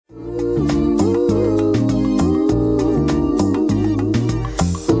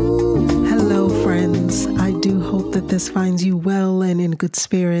this finds you well and in good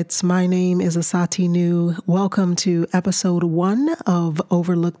spirits. My name is Asati Nu. Welcome to episode 1 of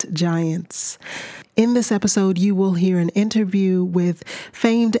Overlooked Giants. In this episode, you will hear an interview with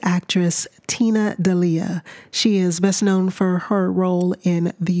famed actress Tina Dalia. She is best known for her role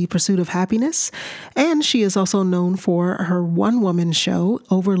in The Pursuit of Happiness, and she is also known for her one-woman show,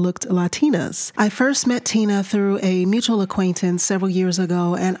 Overlooked Latinas. I first met Tina through a mutual acquaintance several years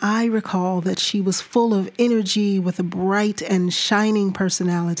ago, and I recall that she was full of energy with a bright and shining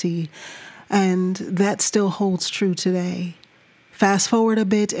personality, and that still holds true today. Fast forward a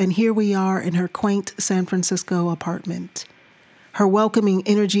bit, and here we are in her quaint San Francisco apartment. Her welcoming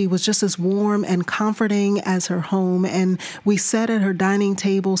energy was just as warm and comforting as her home, and we sat at her dining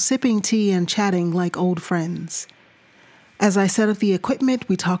table sipping tea and chatting like old friends. As I set up the equipment,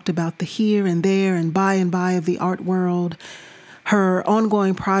 we talked about the here and there and by of the art world, her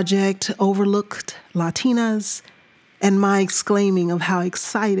ongoing project, Overlooked Latinas, and my exclaiming of how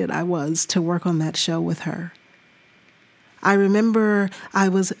excited I was to work on that show with her. I remember I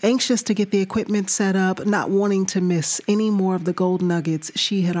was anxious to get the equipment set up, not wanting to miss any more of the gold nuggets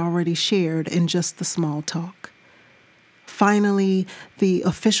she had already shared in just the small talk. Finally, the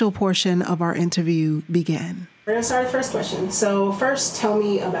official portion of our interview began. We're going to start with the first question. So first, tell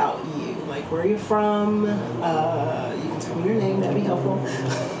me about you. Like, where you're from. You can tell me your name. That'd be helpful.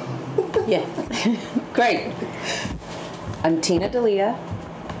 Yeah. Great. I'm Tina Dalia.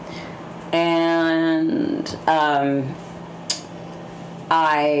 And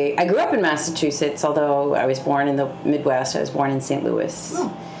I grew up in Massachusetts, although I was born in the Midwest. I was born in St. Louis.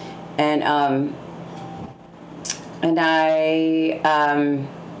 Oh. And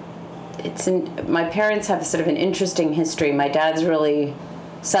my parents have sort of an interesting history. My dad's really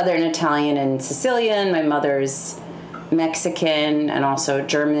Southern Italian and Sicilian. My mother's Mexican and also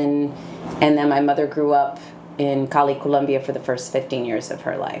German. And then my mother grew up in Cali, Colombia for the first 15 years of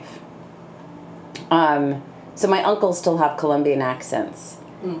her life. So my uncles still have Colombian accents.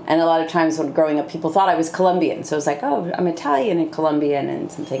 Mm. And a lot of times when growing up, people thought I was Colombian. So it was like, oh, I'm Italian and Colombian and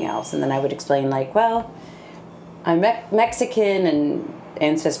something else. And then I would explain like, well, I'm Mexican and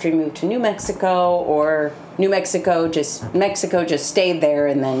ancestry moved to New Mexico, or Mexico just stayed there,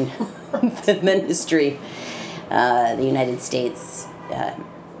 and then then history, the United States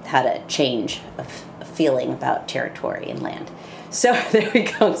had a change of feeling about territory and land. So there we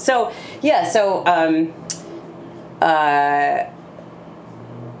go. So yeah, so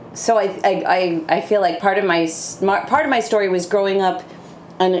I feel like part of my story was growing up,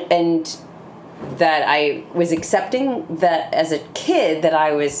 and that I was accepting that as a kid that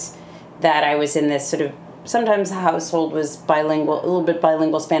I was in this sort of, sometimes the household was bilingual, a little bit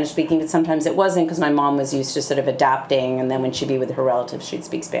bilingual Spanish speaking, but sometimes it wasn't because my mom was used to sort of adapting, and then when she'd be with her relatives she'd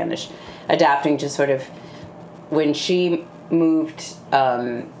speak Spanish, adapting to sort of, when she moved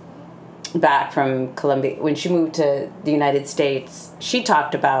back from Colombia, when she moved to the United States, she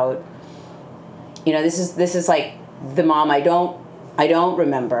talked about, this is like the mom I don't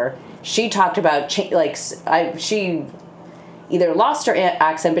remember. She talked about she either lost her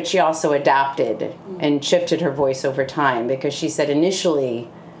accent, but she also adapted and shifted her voice over time, because she said initially,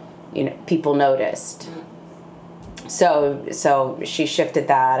 people noticed. So she shifted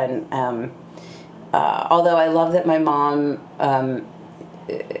that, and although I love that my mom.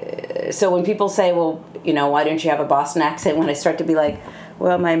 So when people say, well, why don't you have a Boston accent? When I start to be like,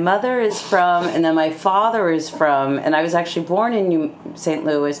 well, my mother is from, and then my father is from, and I was actually born in St.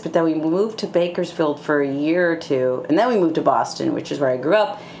 Louis, but then we moved to Bakersfield for a year or two, and then we moved to Boston, which is where I grew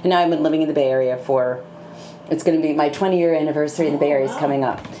up, and now I've been living in the Bay Area it's going to be my 20-year anniversary in the Bay Area is coming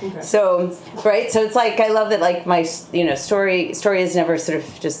up. Okay. So, right, so it's like, I love that, like, my, story is never sort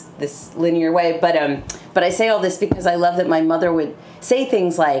of just this linear way, but I say all this because I love that my mother would say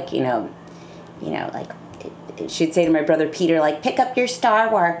things like, like, she'd say to my brother Peter, like, pick up your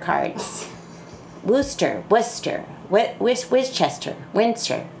Star Wars cards. Worcester, Windsor.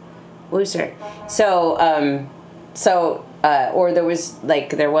 Or there was, like,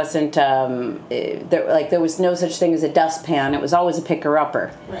 there wasn't, there was no such thing as a dustpan. It was always a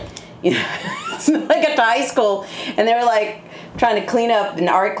picker-upper. Right. So I got to high school, and they were, like, trying to clean up an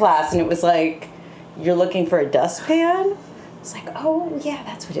art class, and it was like, you're looking for a dustpan? It's like, oh, yeah,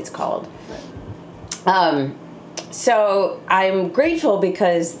 that's what it's called. Right. So I'm grateful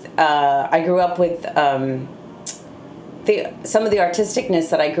because I grew up with some of the artisticness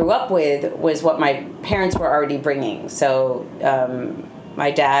that I grew up with was what my parents were already bringing. So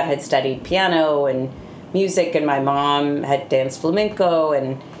my dad had studied piano and music, and my mom had danced flamenco,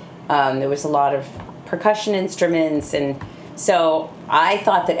 and there was a lot of percussion instruments. And so I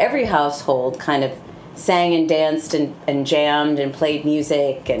thought that every household kind of sang and danced and jammed and played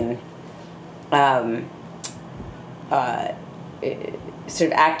music and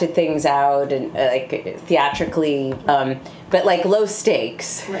sort of acted things out and like theatrically, but like low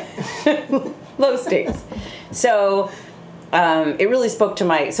stakes. Right. Low stakes. So it really spoke to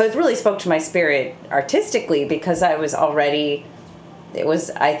my spirit artistically because I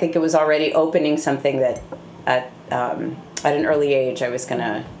think it was already opening something that at an early age I was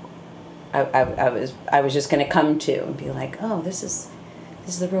just gonna come to and be like, oh, this is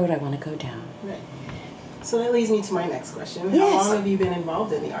the road I want to go down. Right. So that leads me to my next question. Yes. How long have you been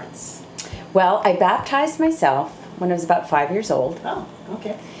involved in the arts? Well, I baptized myself when I was about 5 years old. Oh,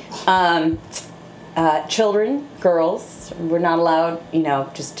 okay. Children, girls, were not allowed,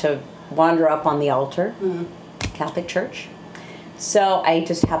 just to wander up on the altar, Catholic Church. So I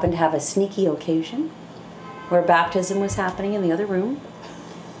just happened to have a sneaky occasion where baptism was happening in the other room.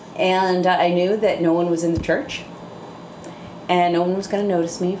 And I knew that no one was in the church. And no one was going to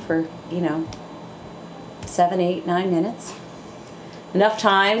notice me for, 7, 8, 9 minutes. Enough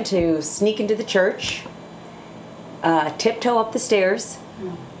time to sneak into the church, tiptoe up the stairs,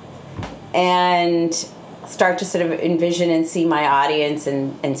 and start to sort of envision and see my audience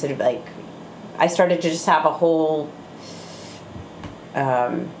and sort of like, I started to just have a whole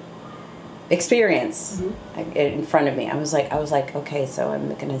experience in front of me. I was like, okay, so I'm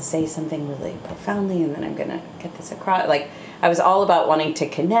going to say something really profoundly and then I'm going to get this across. Like, I was all about wanting to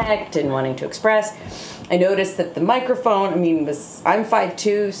connect and wanting to express. I noticed that the microphone, I'm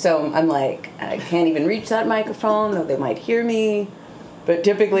 5'2", so I'm like, I can't even reach that microphone, though they might hear me. But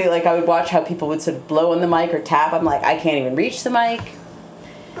typically, like, I would watch how people would sort of blow on the mic or tap. I'm like, I can't even reach the mic.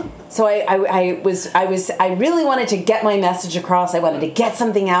 So I really wanted to get my message across. I wanted to get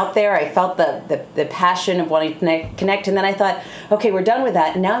something out there. I felt the passion of wanting to connect. And then I thought, okay, we're done with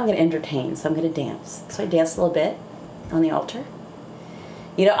that. Now I'm going to entertain, so I'm going to dance. So I danced a little bit on the altar.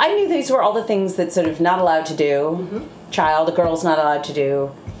 I knew these were all the things that sort of not allowed to do. A girl's not allowed to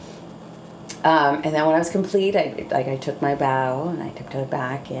do. And then when I was complete, I took my bow and I tiptoed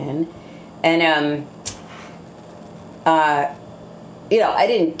back in. And, I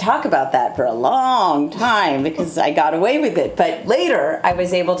didn't talk about that for a long time because I got away with it. But later I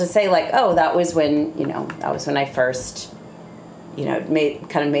was able to say like, oh, that was when I first, came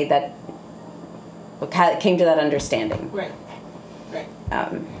to that understanding. Right. Right.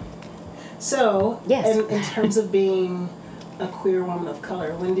 So, yes. In terms of being a queer woman of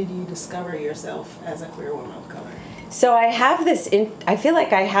color, when did you discover yourself as a queer woman of color? So I have I feel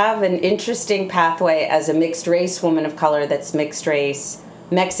like I have an interesting pathway as a mixed race woman of color that's mixed race,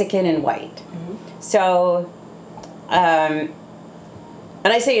 Mexican and white. So, and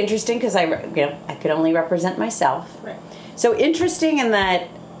I say interesting because I could only represent myself. Right. So interesting in that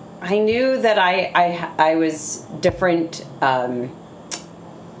I knew that I was different.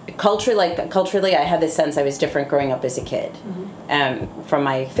 Culturally, I had this sense I was different growing up as a kid, from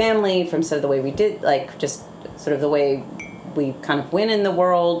my family, from sort of the way we did, like just sort of the way we kind of moved in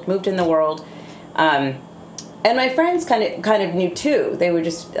the world, and my friends kind of knew too. They were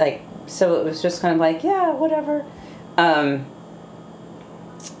just like, so it was just kind of like, yeah, whatever. And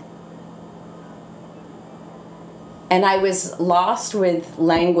I was lost with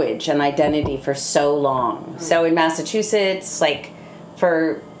language and identity for so long. So in Massachusetts, like,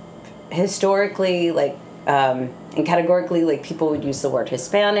 for historically, like, and categorically, like, people would use the word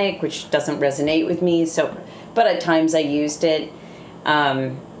Hispanic, which doesn't resonate with me. So, but at times I used it.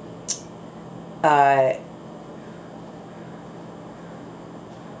 When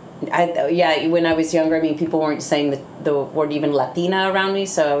I was younger, people weren't saying the word even Latina around me.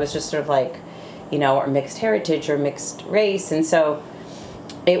 So I was just sort of like, or mixed heritage or mixed race. And so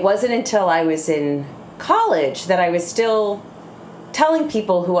it wasn't until I was in college that I was still telling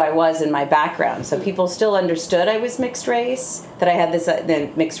people who I was and my background. So people still understood I was mixed race, that I had this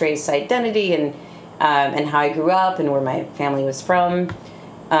mixed race identity and how I grew up and where my family was from.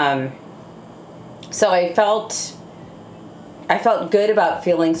 So I felt good about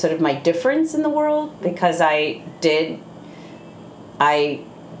feeling sort of my difference in the world because I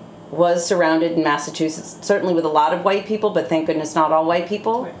was surrounded in Massachusetts, certainly with a lot of white people, but thank goodness not all white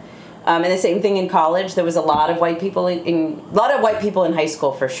people. Right. And the same thing in college. There was a lot of white people in high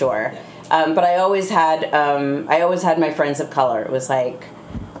school for sure. Yeah. But I always had my friends of color. It was like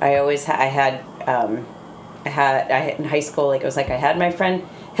I had in high school, like, it was like I had my friend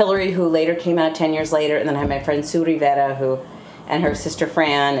Hillary, who later came out 10 years later, and then I had my friend Sue Rivera, and her sister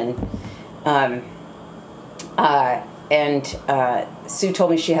Fran, and Sue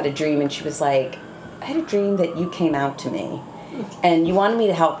told me she had a dream, and she was like, I had a dream that you came out to me, and you wanted me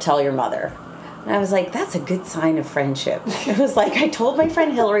to help tell your mother. And I was like, that's a good sign of friendship. It was like, I told my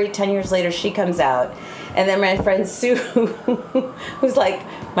friend Hillary, 10 years later, she comes out. And then my friend Sue, who's like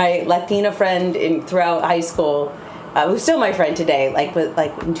my Latina friend throughout high school, who's still my friend today, like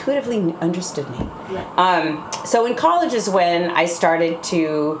intuitively understood me. Yeah. So in college is when I started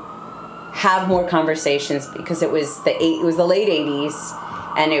to have more conversations, because it was the late 80s.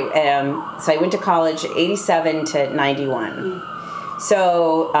 And so I went to college 87 to 91.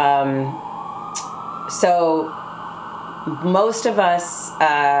 So most of us,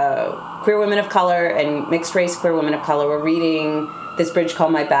 queer women of color and mixed race queer women of color, were reading This Bridge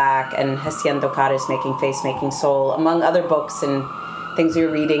Called My Back and Haciendo Cares, Making Face, Making Soul, among other books and things we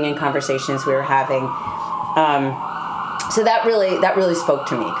were reading and conversations we were having. So that really spoke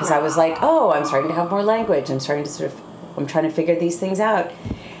to me, because I was like, oh, I'm starting to have more language. I'm trying to figure these things out.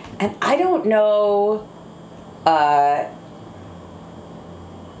 And I don't know, I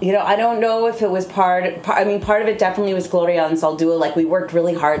don't know if it was part of it definitely was Gloria Anzaldúa. Like, we worked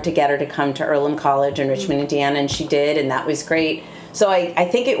really hard to get her to come to Earlham College in Richmond, Indiana, and she did, and that was great. So I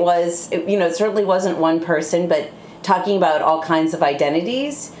think it certainly wasn't one person, but talking about all kinds of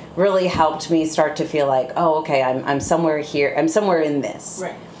identities really helped me start to feel like, oh, okay, I'm somewhere here. I'm somewhere in this.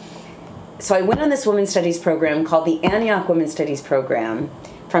 Right. So I went on this women's studies program called the Antioch Women's Studies Program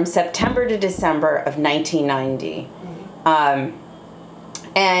from September to December of 1990.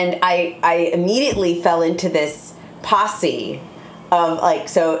 And I immediately fell into this posse of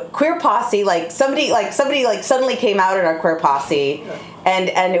queer posse, somebody suddenly came out in our queer posse,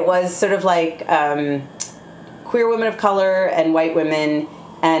 and it was sort of like queer women of color and white women,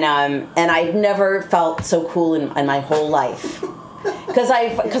 and I'd never felt so cool in my whole life. Because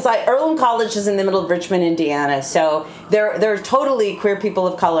Earlham College is in the middle of Richmond, Indiana, so there are totally queer people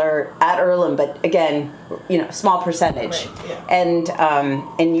of color at Earlham, but again, small percentage. Right,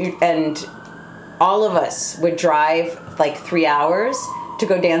 yeah. And all of us would drive 3 hours to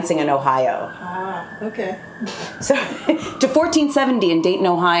go dancing in Ohio. Ah, okay. So to 1470 in Dayton,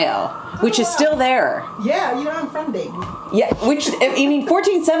 Ohio, which is still there. Yeah, I'm from Dayton. Yeah,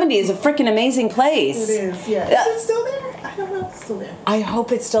 1470 is a freaking amazing place. It is. Yeah. Is it still there? I don't know if it's still there. I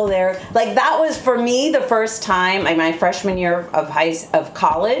hope it's still there. That was for me the first time, my freshman year of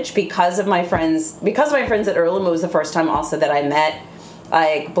college, because my friends at Earlham. It was the first time also that I met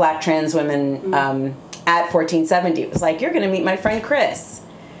black trans women at 1470. It was like, you're going to meet my friend Chris,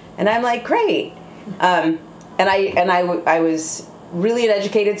 and I'm like, great. And I was really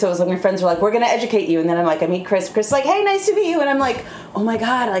uneducated, so it was like my friends were like, we're going to educate you, and then I'm like, I meet Chris. Chris is like, hey, nice to meet you, and I'm like, oh my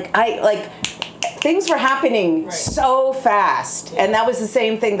god, things were happening so fast. And that was the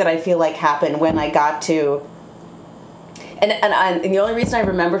same thing that I feel like happened when I got to, and the only reason I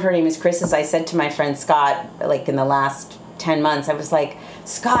remembered her name is Chris is I said to my friend Scott, in the last 10 months, I was like,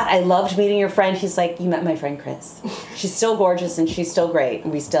 Scott, I loved meeting your friend. He's like, you met my friend Chris. She's still gorgeous and she's still great,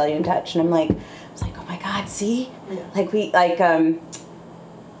 and we still stay in touch. And I was like, oh my god, see? Yeah.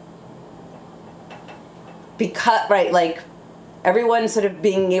 Because, everyone sort of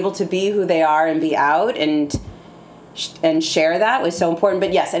being able to be who they are and be out and share that was so important.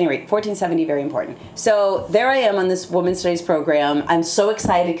 But yes, anyway, 1470, very important. So there I am on this women's studies program. I'm so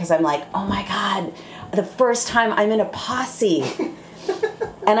excited because I'm like, oh my god, the first time I'm in a posse.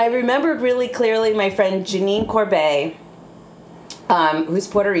 And I remembered really clearly my friend Janine Corbet, who's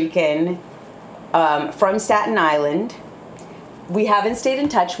Puerto Rican, from Staten Island. We haven't stayed in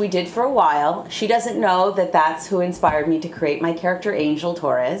touch. We did for a while. She doesn't know that that's who inspired me to create my character Angel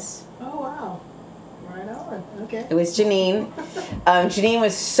Torres. Oh, wow. Right on. Okay. It was Janine. Janine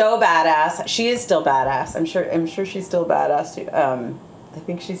was so badass. She is still badass. I'm sure she's still badass. I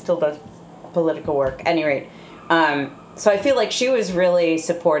think she still does political work. At any rate, so I feel like she was really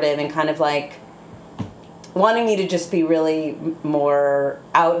supportive and kind of wanting me to just be really more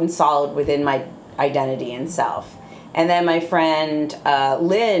out and solid within my identity and self. And then my friend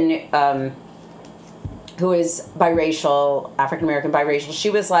Lynn, who is biracial, African-American biracial,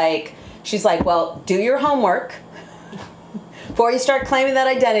 she's like, well, do your homework before you start claiming that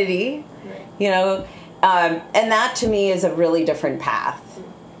identity, right. And that to me is a really different path,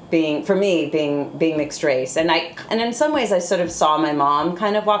 being mixed race. And in some ways I sort of saw my mom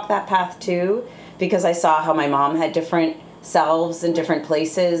kind of walk that path too, because I saw how my mom had different selves in different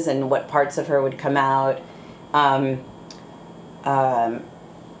places and what parts of her would come out. To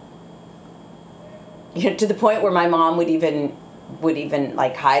the point where my mom would even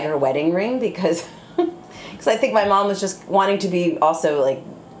hide her wedding ring because I think my mom was just wanting to be also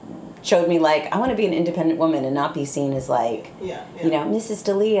showed me I want to be an independent woman and not be seen as Mrs.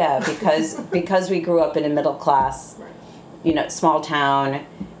 D'Elia because we grew up in a middle class, right. Small town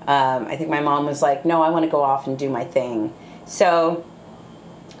I think my mom was like, no, I want to go off and do my thing. So,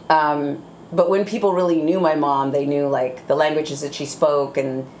 but when people really knew my mom, they knew like the languages that she spoke,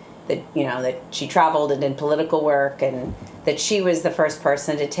 and that, you know, that she traveled and did political work, and that she was the first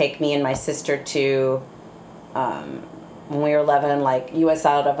person to take me and my sister to, when we were 11, like U.S.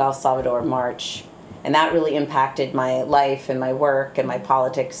 out of El Salvador march. And that really impacted my life and my work and my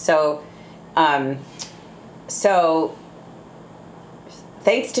politics. So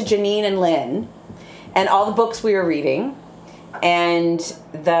thanks to Janine and Lynn and all the books we were reading and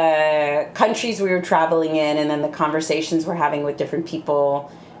the countries we were traveling in, and then the conversations we're having with different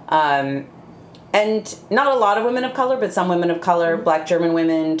people, and not a lot of women of color, but some women of color, Black German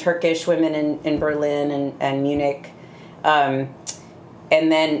women, Turkish women in Berlin and Munich.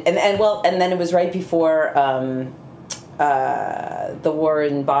 And then it was right before the war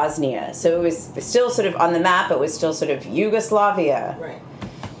in Bosnia, so it was still sort of on the map. It was still sort of Yugoslavia. Right.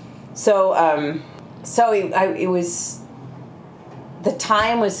 So it was, the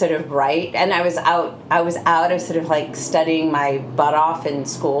time was sort of right, and I was out of sort of like studying my butt off in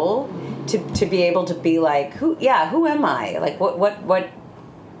school to be able to be like, who am I? Like what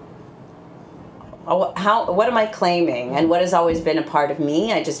am I claiming, and what has always been a part of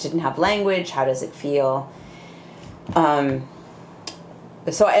me? I just didn't have language. How does it feel? So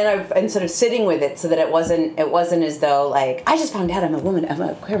sort of sitting with it, so that it wasn't as though like I just found out I'm a woman, I'm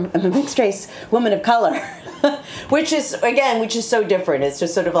a mixed race woman of color, which is so different. It's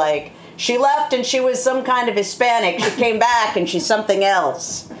just sort of like she left and she was some kind of Hispanic. She came back and she's something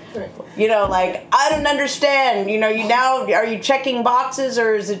else. You know, like, I don't understand. You know, are you checking boxes,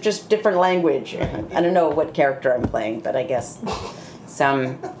 or is it just different language? I don't know what character I'm playing, but I guess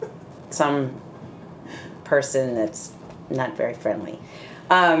some person that's not very friendly.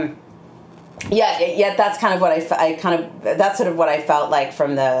 That's kind of what that's sort of what I felt like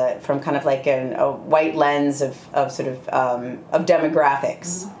from kind of like a white lens of sort of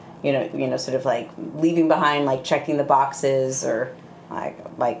demographics. Mm-hmm. You know, sort of like leaving behind, like checking the boxes, or like,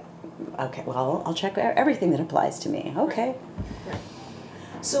 okay, well, I'll check everything that applies to me. Okay. Right.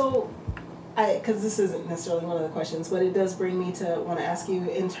 So, because this isn't necessarily one of the questions, but it does bring me to want to ask you,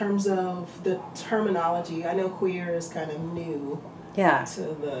 in terms of the terminology, I know queer is kind of new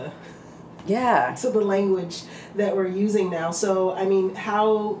to the language that we're using now. So, I mean,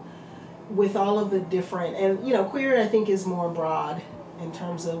 how, with all of the different, and, you know, queer I think is more broad in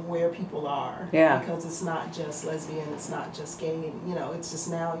terms of where people are. Yeah. Because it's not just lesbian, it's not just gay, you know, it's just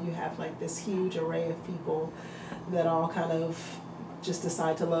now you have like this huge array of people that all kind of just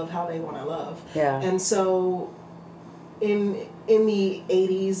decide to love how they want to love. Yeah. And so in the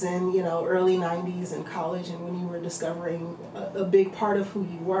 80s and, you know, early 90s in college, and when you were discovering a big part of who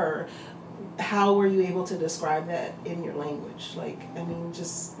you were, how were you able to describe that in your language? Like, I mean,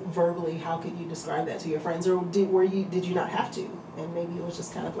 just verbally, how could you describe that to your friends? Or did you not have to? And maybe it was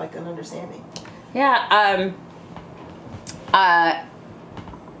just kind of like an understanding. Yeah. I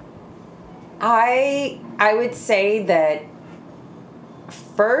would say that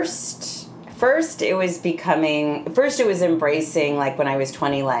first it was embracing, like when I was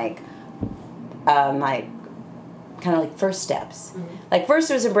 20, like my kind of like first steps. Mm-hmm. Like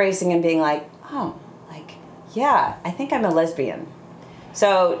first it was embracing and being like, oh, like, yeah, I think I'm a lesbian.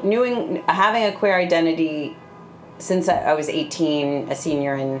 So having a queer identity since I was 18, a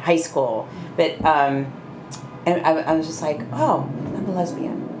senior in high school, but and I was just like, oh, I'm a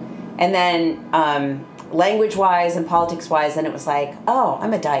lesbian. And then language-wise and politics-wise, then it was like, oh,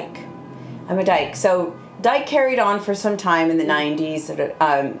 I'm a dyke. So dyke carried on for some time in the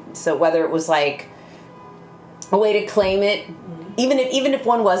 90s. So whether it was like a way to claim it, even if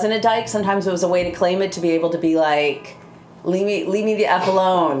one wasn't a dyke, sometimes it was a way to claim it, to be able to be like, leave me the F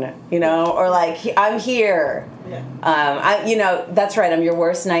alone, you know, or like, I'm here. Yeah. That's right, I'm your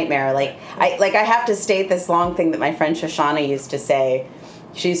worst nightmare. Like I have to state this long thing that my friend Shoshana used to say.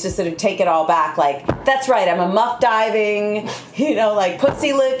 She used to sort of take it all back, like, that's right, I'm a muff diving, you know, like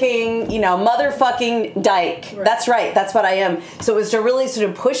pussy licking, you know, motherfucking dyke. Right. That's right, that's what I am. So it was to really sort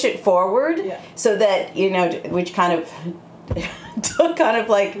of push it forward, so that, you know, which kind of took kind of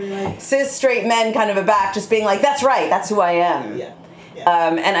like cis straight men kind of aback, just being like, that's right, that's who I am. Yeah.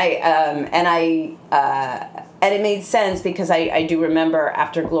 And it made sense, because I do remember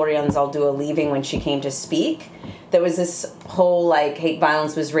after Gloria Anzaldúa leaving, when she came to speak, there was this whole, like, hate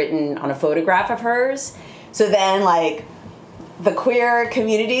violence was written on a photograph of hers. So then, like, the queer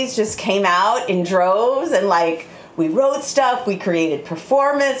communities just came out in droves, and, like, we wrote stuff, we created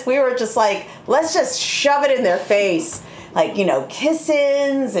performance. We were just like, let's just shove it in their face. Like, you know,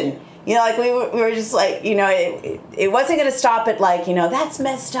 kiss-ins and You know, like we were just like, you know, it wasn't going to stop at like, you know, that's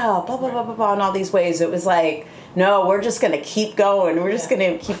messed up, blah, blah, blah, blah, blah, in all these ways. It was like, no, we're just going to keep going. We're just going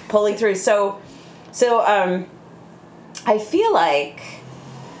to keep pulling through. So I feel like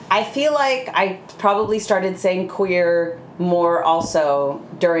I probably started saying queer more also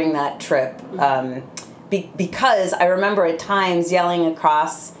during that trip. Because I remember at times yelling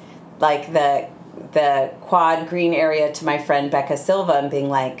across like the quad green area to my friend Becca Silva and being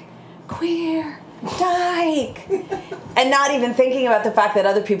like, queer, dyke, and not even thinking about the fact that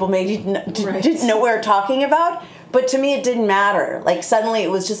other people maybe didn't know what we were talking about. But to me, it didn't matter. Like suddenly,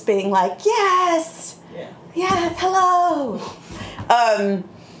 it was just being like, yes, yes, hello, and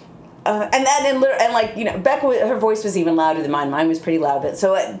like, you know, Becca, her voice was even louder than mine. Mine was pretty loud, but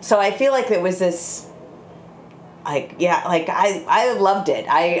so I feel like it was this, like, yeah, like I loved it.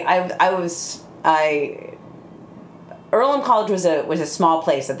 Earlham College was a small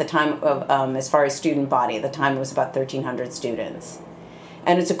place at the time of as far as student body. At the time, it was about 1,300 students,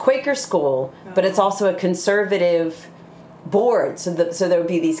 and it's a Quaker school, but it's also a conservative board. So there would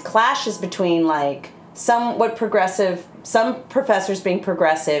be these clashes between like somewhat progressive, some professors being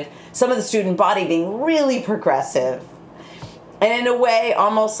progressive, some of the student body being really progressive, and in a way,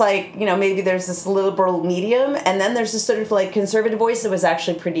 almost like, you know, maybe there's this liberal medium, and then there's this sort of like conservative voice that was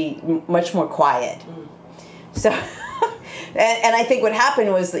actually much more quiet. So. And I think what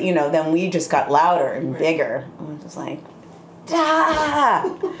happened was that, you know, then we just got louder and bigger. And it was like, that's,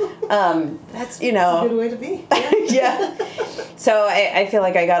 you know. That's a good way to be. Yeah. So I feel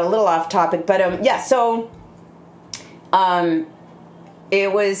like I got a little off topic. But, yeah, so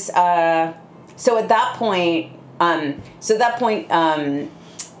it was, so at that point, ACT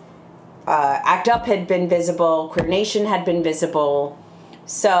UP had been visible, Queer Nation had been visible.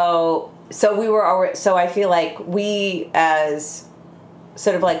 So we were. So I feel like we, as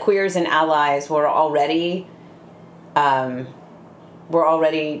sort of like queers and allies, were already taking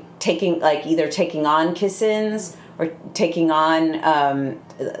on Kissins or taking on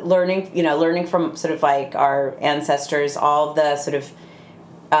learning from sort of like our ancestors, all the sort of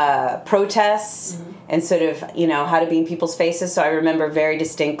protests and sort of, you know, how to be in people's faces. So I remember very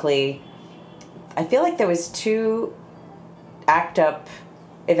distinctly. I feel like there was 2 ACT UP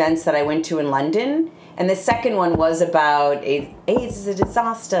events that I went to in London, and the second one was about AIDS is a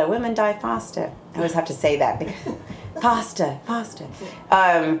disaster, women die faster. I always have to say that because faster.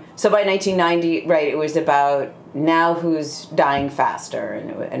 So by 1990, right, it was about now who's dying faster, and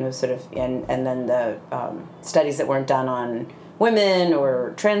it was sort of and then the studies that weren't done on women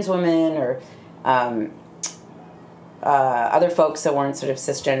or trans women or other folks that weren't sort of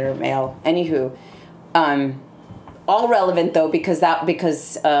cisgender male. Anywho. All relevant though because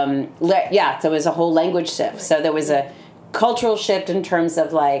so it was a whole language shift. So there was a cultural shift in terms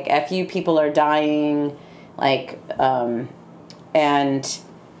of like FU people are dying, like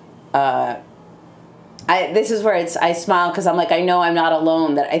this is where I smile because I'm like, I know I'm not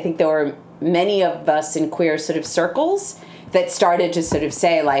alone. That I think there were many of us in queer sort of circles that started to sort of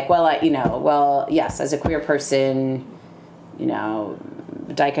say like, yes, as a queer person, you know,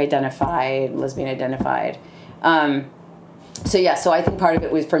 dyke identified, lesbian identified. So I think part of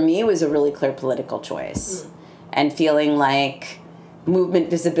it was, for me, was a really clear political choice, and feeling like movement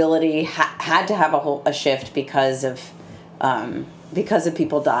visibility had to have a shift because of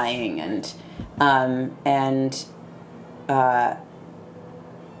people dying and as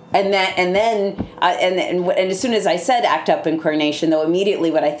soon as I said ACT UP and Queer Nation, though,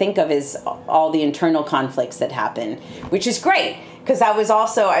 immediately what I think of is all the internal conflicts that happen, which is great. Because that was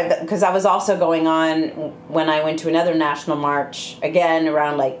also going on when I went to another national march, again,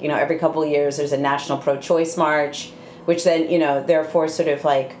 around like, you know, every couple of years there's a national pro-choice march, which then, you know, therefore sort of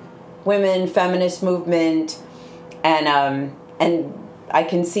like women, feminist movement, and I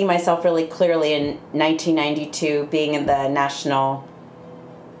can see myself really clearly in 1992 being in the national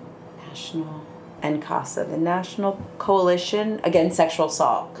NCASA, the National Coalition Against Sexual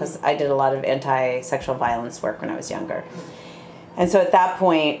Assault, because I did a lot of anti-sexual violence work when I was younger. And so at that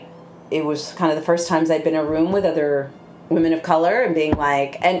point, it was kind of the first times I'd been in a room with other women of color and being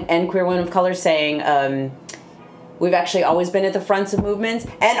like, and queer women of color saying, we've actually always been at the fronts of movements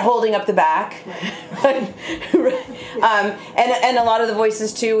and holding up the back. And a lot of the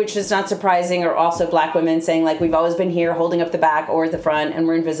voices too, which is not surprising, are also black women saying like, we've always been here holding up the back or at the front and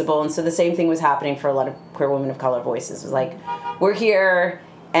we're invisible. And so the same thing was happening for a lot of queer women of color voices. It was like, we're here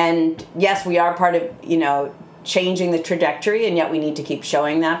and yes, we are part of, you know, changing the trajectory, and yet we need to keep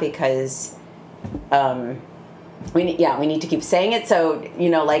showing that because we need to keep saying it. So, you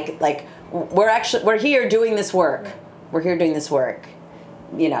know, like we're here doing this work. We're here doing this work.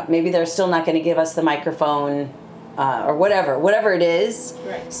 maybe they're still not going to give us the microphone, or whatever it is.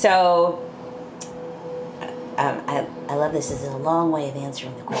 Right. So, I love this. This is a long way of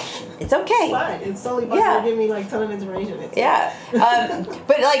answering the question. It's okay. It's fine. It's totally fine. Yeah. You're giving me like a ton of information. It's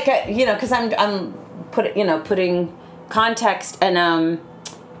But like, because I'm putting context, and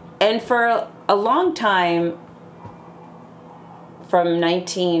for a long time, from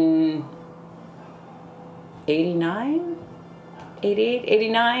 1989, 88,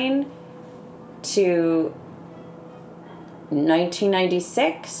 89 to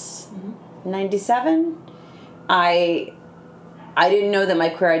 1996, 97, I didn't know that my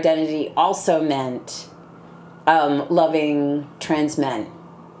queer identity also meant loving trans men.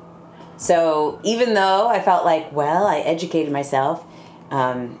 So even though I felt like, well, I educated myself,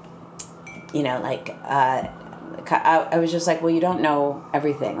 I was just like, well, you don't know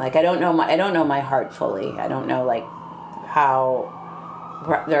everything. Like, I don't know my heart fully. I don't know like how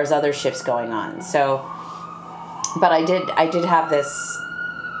there's other shifts going on. So, but I did have this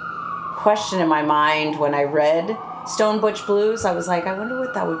question in my mind when I read Stone Butch Blues. I was like, I wonder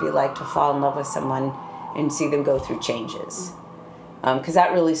what that would be like to fall in love with someone and see them go through changes. Because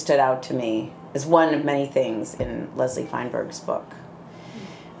that really stood out to me as one of many things in Leslie Feinberg's book.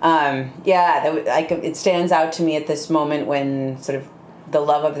 It stands out to me at this moment when sort of the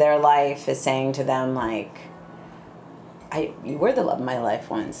love of their life is saying to them, like, you were the love of my life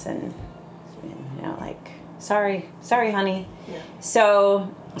once, and like, sorry honey. Yeah.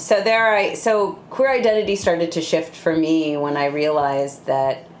 So queer identity started to shift for me when I realized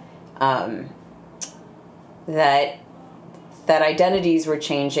that that identities were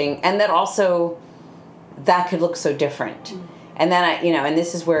changing, and that also that could look so different. Mm. And then and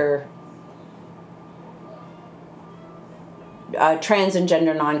this is where trans and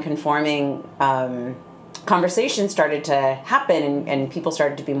gender nonconforming conversations started to happen, and people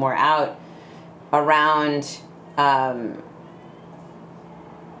started to be more out around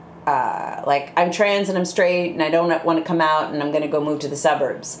like, I'm trans and I'm straight and I don't want to come out and I'm going to go move to the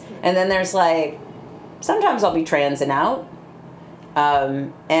suburbs. And then there's like, sometimes I'll be trans and out.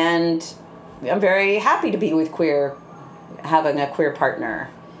 And I'm very happy to be with having a queer partner.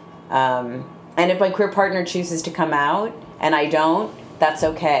 And if my queer partner chooses to come out and I don't, that's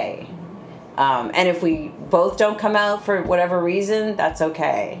okay. And if we both don't come out for whatever reason, that's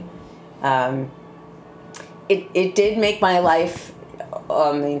okay. It did make my life,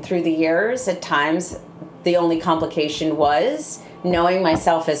 through the years, at times, the only complication was knowing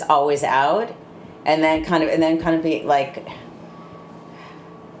myself as always out, and then kind of be like,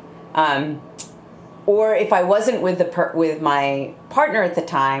 or if I wasn't with with my partner at the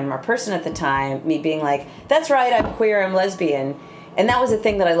time or person at the time, me being like, that's right, I'm queer, I'm lesbian. And that was the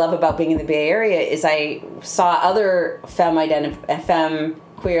thing that I love about being in the Bay Area, is I saw other femme,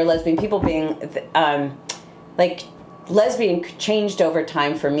 queer, lesbian people being, like, lesbian changed over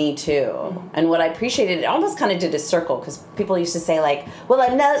time for me too. Mm-hmm. And what I appreciated, it almost kind of did a circle, because people used to say like, well,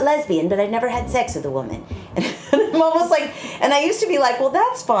 I'm not lesbian, but I've never had sex with a woman. And I'm almost like, and I used to be like, well,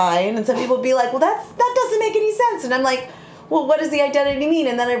 that's fine. And some people would be like, well, that doesn't make any sense. And I'm like, well, what does the identity mean?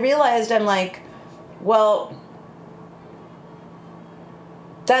 And then I realized, I'm like, well,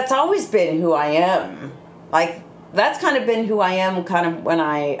 that's always been who I am. Like, that's kind of been who I am kind of when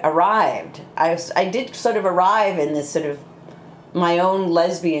I arrived. I did sort of arrive in this sort of my own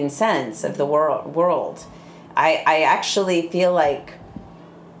lesbian sense of the world. I actually feel like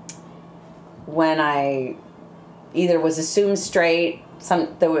when I either was assumed straight,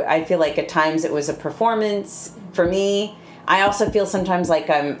 I feel like at times it was a performance for me. I also feel sometimes like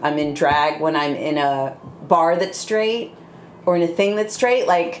I'm in drag when I'm in a bar that's straight or in a thing that's straight.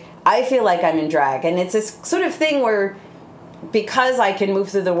 Like, I feel like I'm in drag, and it's this sort of thing where, because I can move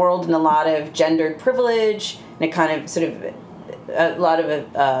through the world in a lot of gendered privilege, and it kind of sort of a lot of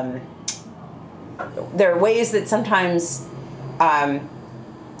there are ways that sometimes,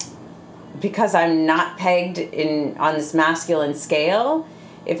 because I'm not pegged on this masculine scale,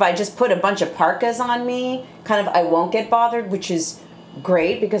 if I just put a bunch of parkas on me, kind of I won't get bothered, which is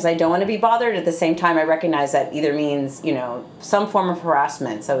great, because I don't want to be bothered. At the same time, I recognize that either means, some form of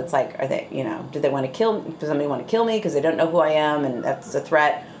harassment. So it's like, are they, do they want to kill me? Does somebody want to kill me because they don't know who I am and that's a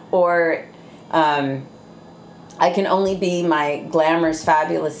threat? Or I can only be my glamorous,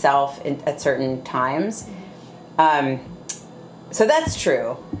 fabulous self at certain times. So that's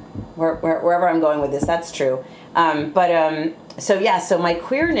true. Wherever I'm going with this, that's true. So my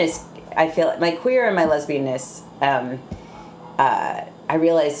queerness, I feel like my queer and my lesbianness, I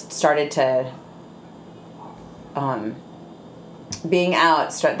realized started to, being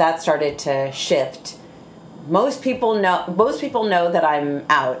out, that started to shift Most people know that I'm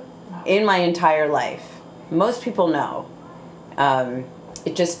out in my entire life. Most people know.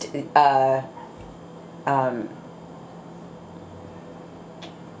 It just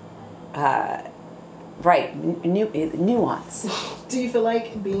right, nuance. Do you feel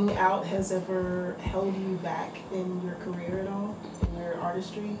like being out has ever held you back in your career at all, in your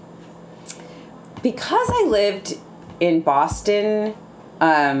artistry? Because I lived in Boston,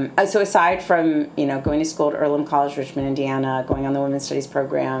 so aside from, going to school at Earlham College, Richmond, Indiana, going on the Women's Studies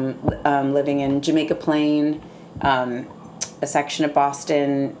program, living in Jamaica Plain, a section of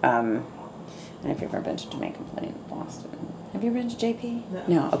Boston, I don't know if you've ever been to Jamaica Plain, Boston. Have you ever been to JP?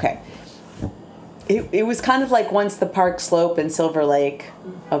 No, okay. It was kind of like once the Park Slope and Silver Lake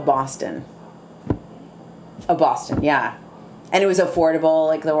of Boston. Yeah. And it was affordable,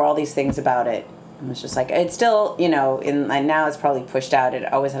 like there were all these things about it. It was just like, it's still, and now it's probably pushed out.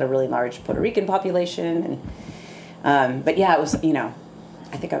 It always had a really large Puerto Rican population. And, but yeah, it was, I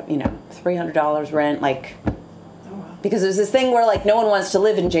think, $300 rent, like, because there's this thing where like no one wants to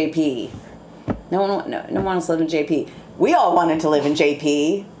live in JP. No one wants to live in JP. We all wanted to live in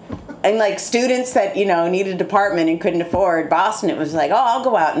JP. And like students that, needed an apartment and couldn't afford Boston, it was like, oh, I'll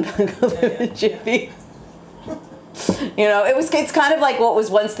go out and go live in JP. It's kind of like what was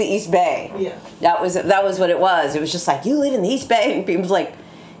once the East Bay. Yeah. That was what it was. It was just like, you live in the East Bay, and people's like,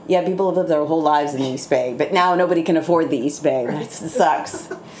 yeah, people have lived their whole lives in the East Bay, but now nobody can afford the East Bay. That sucks.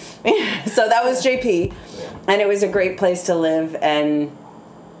 So that was JP, and it was a great place to live, and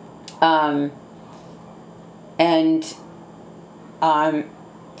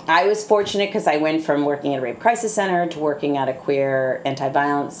I was fortunate because I went from working at a rape crisis center to working at a queer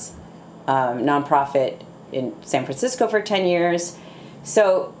anti-violence nonprofit in San Francisco for 10 years.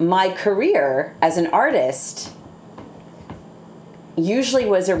 So my career as an artist usually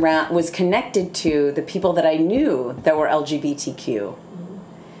was connected to the people that I knew that were LGBTQ,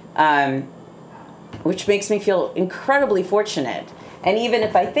 which makes me feel incredibly fortunate. And even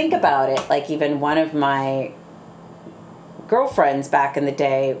if I think about it, like even one of my girlfriends back in the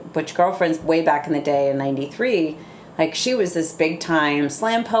day, butch girlfriends way back in the day in 93, like she was this big time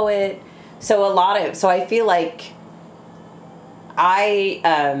slam poet. So I feel like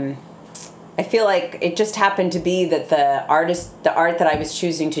I feel like it just happened to be that the art that I was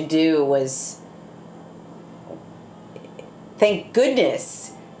choosing to do was, thank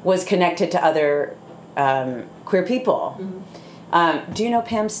goodness, was connected to other queer people. Mm-hmm. Do you know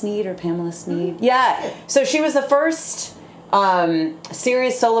Pam Sneed or Pamela Sneed? Mm-hmm. Yeah. So she was the first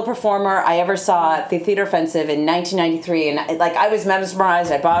serious solo performer I ever saw at the Theater Offensive in 1993, and I was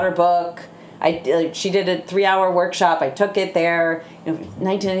mesmerized. I bought her book. She did a 3-hour workshop. I took it there.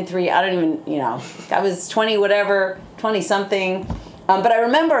 1993. I don't even. I was 20 something. But I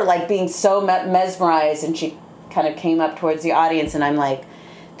remember being so mesmerized, and she kind of came up towards the audience, and I'm like,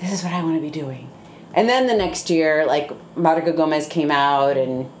 this is what I want to be doing. And then the next year, Marga Gomez came out,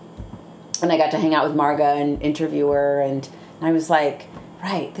 and I got to hang out with Marga and interview her, and I was like,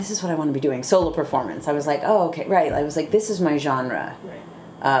 right, this is what I want to be doing, solo performance. I was like, oh, okay, right. I was like, this is my genre. Right.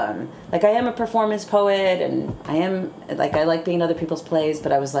 I am a performance poet, and I like being in other people's plays,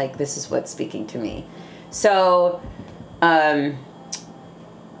 but I was like, this is what's speaking to me. So, I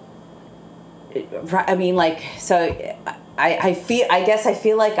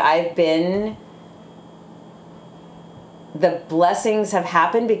feel like I've been, the blessings have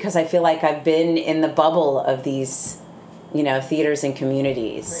happened because I feel like I've been in the bubble of these, theaters and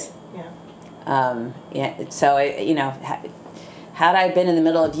communities. Right. Yeah. So had I been in the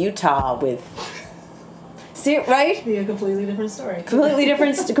middle of Utah with, right? Be a completely different story. Completely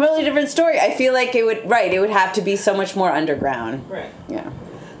different story. I feel like it would have to be so much more underground. Right. Yeah.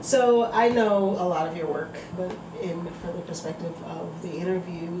 So I know a lot of your work, but from the perspective of the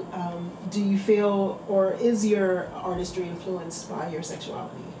interview, do you feel, or is your artistry influenced by your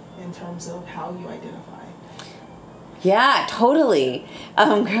sexuality in terms of how you identify? Yeah, totally.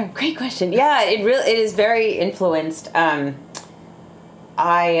 Great question. Yeah, it is very influenced. I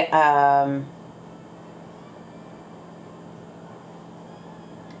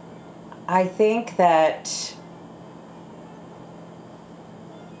think that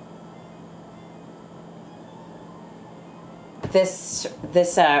this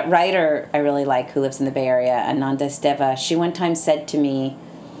writer I really like who lives in the Bay Area, Ananda Steva, she one time said to me,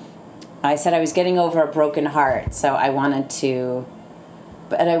 I said I was getting over a broken heart, so I wanted to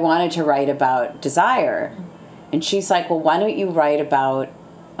write about desire. And she's like, well, why don't you write about,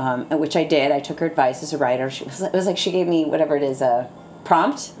 which I did. I took her advice as a writer. It was like she gave me whatever it is, a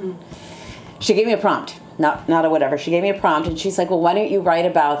prompt. Mm. She gave me a prompt, not a whatever. She gave me a prompt, and she's like, well, why don't you write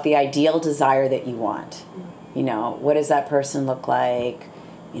about the ideal desire that you want? Mm. what does that person look like?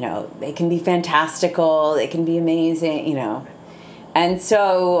 They can be fantastical, they can be amazing, And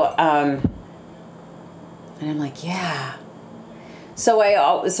so, and I'm like, yeah. So I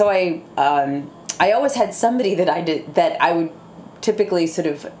always had somebody that I would typically sort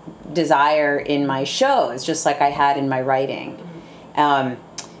of desire in my shows, just like I had in my writing.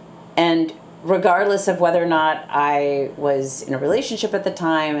 And regardless of whether or not I was in a relationship at the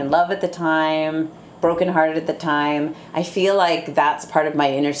time, in love at the time, brokenhearted at the time, I feel like that's part of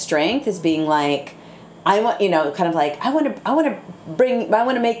my inner strength, is being like, I want, kind of like, I want to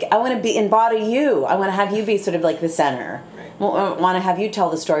embody you. I want to have you be sort of like the center. Right. I want to have you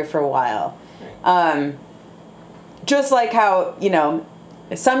tell the story for a while. Right. Just like how,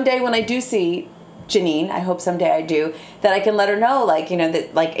 someday when I do see Janine, I hope someday I do, that I can let her know, like,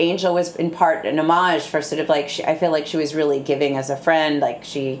 that like Angel was in part an homage for sort of like, I feel like she was really giving as a friend, like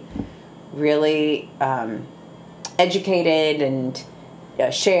she really educated and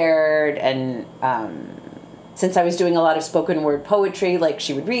shared, and since I was doing a lot of spoken word poetry, like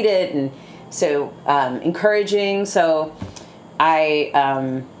she would read it, and so encouraging. So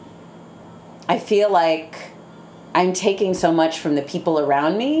I feel like I'm taking so much from the people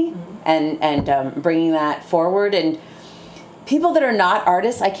around me, and bringing that forward. And people that are not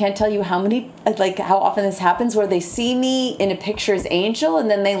artists, I can't tell you how often this happens, where they see me in a picture as Angel,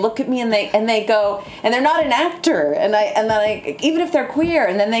 and then they look at me and they go, and they're not an actor, and then even if they're queer,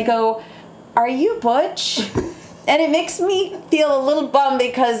 and then they go, "Are you Butch?" And it makes me feel a little bummed,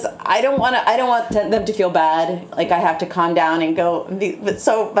 because I don't want them to feel bad. Like I have to calm down and go,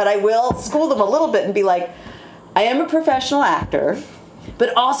 but I will school them a little bit and be like, I am a professional actor,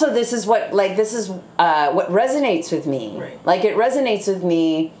 but also this is what resonates with me. Right. Like it resonates with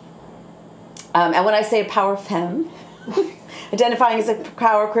me. And when I say power femme, identifying as a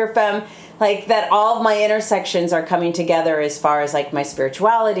power queer femme, like that all of my intersections are coming together, as far as like my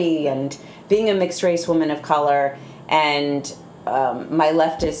spirituality and being a mixed race woman of color, and my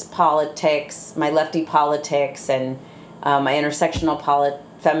leftist politics, my lefty politics, and my intersectional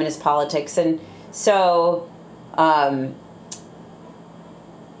feminist politics. And so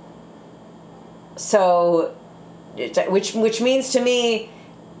which means to me,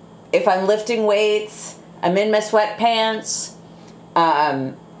 if I'm lifting weights, I'm in my sweatpants,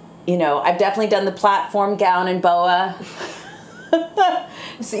 I've definitely done the platform gown and boa,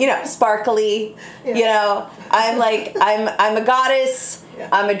 so, sparkly, yeah. I'm a goddess, yeah.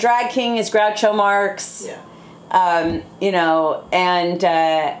 I'm a drag king as Groucho Marx, yeah. And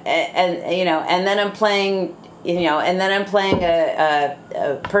then I'm playing,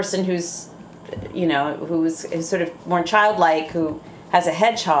 a person who's sort of more childlike, who has a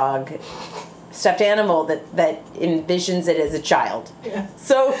hedgehog stuffed animal that envisions it as a child. Yeah.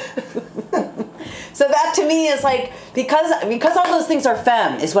 So that to me is like, because all those things are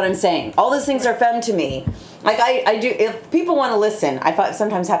femme, is what I'm saying. All those things are femme to me. Like I do, if people want to listen, I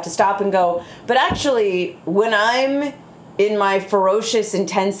sometimes have to stop and go, but actually when I'm in my ferocious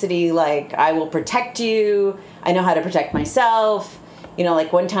intensity, like I will protect you, I know how to protect myself.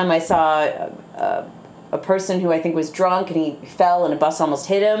 Like one time I saw a person who I think was drunk, and he fell and a bus almost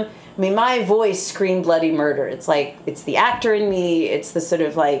hit him. I mean, my voice screamed bloody murder. It's like, it's the actor in me. It's the sort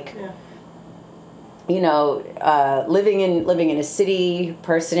of like, yeah. Living in a city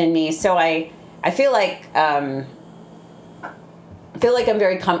person in me. So I feel like I'm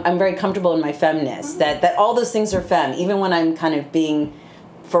very comfortable in my femness. Mm-hmm. That all those things are femme, even when I'm kind of being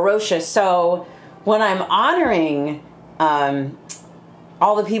ferocious. So when I'm honoring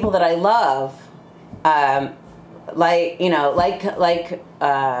all the people that I love, like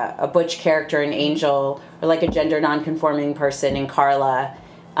a butch character in Angel, or like a gender nonconforming person in Carla,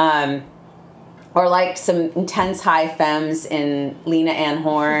 or like some intense high femmes in Lena Ann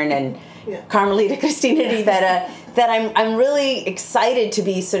Horn and yeah. Carmelita Cristina Rivera, that I'm really excited to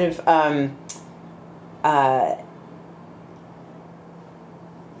be sort of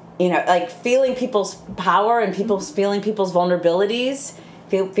like feeling people's power and feeling people's vulnerabilities,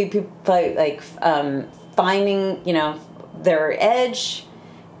 people like finding their edge,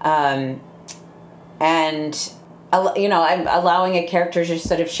 and I'm allowing a character to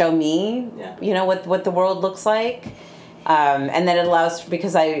sort of show me, yeah. What the world looks like, and then it allows,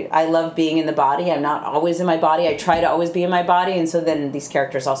 because I love being in the body. I'm not always in my body. I try to always be in my body, and so then these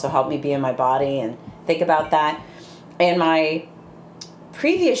characters also help me be in my body and think about that. And my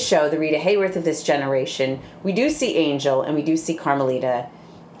previous show, The Rita Hayworth of This Generation, we do see Angel and we do see Carmelita.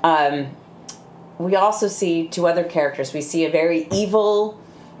 We also see two other characters. We see a very evil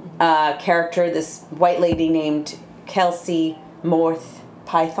character, this white lady named Kelsey Morth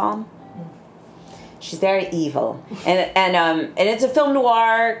Python. She's very evil, and it's a film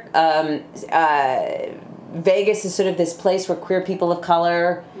noir. Vegas is sort of this place where queer people of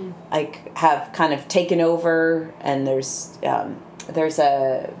color like have kind of taken over, and there's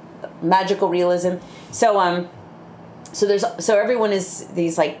a magical realism. So everyone is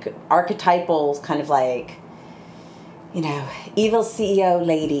these like archetypal kind of like, you know, evil CEO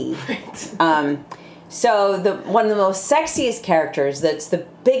lady. Right. So one of the most sexiest characters, that's the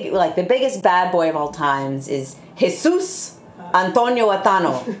biggest bad boy of all times, is Jesus Antonio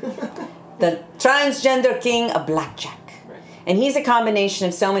Atano, the transgender king of blackjack. Right. And he's a combination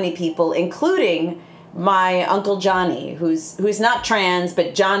of so many people, including my Uncle Johnny, who's not trans,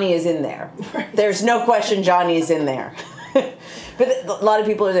 but Johnny is in there. Right. There's no question Johnny is in there. But a lot of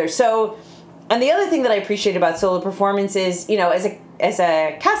people are there. So, and the other thing that I appreciate about solo performance is, you know, as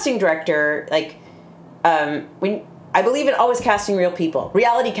a casting director, like, when I believe in always casting real people,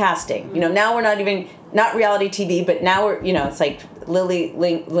 reality casting. You know, now we're not reality TV, but now we're, you know, it's like Lily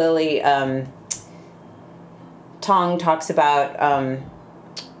Tong talks about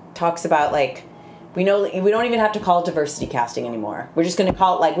like, we don't even have to call it diversity casting anymore. We're just going to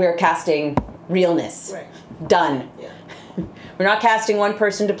call it like we're casting realness. Right. Done. Yeah. We're not casting one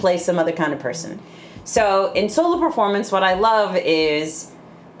person to play some other kind of person. So in solo performance, what I love is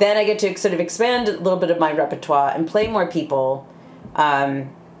then I get to sort of expand a little bit of my repertoire and play more people for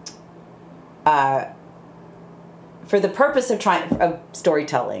the purpose of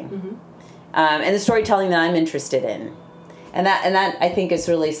storytelling. Mm-hmm. And the storytelling that I'm interested in. And that I think is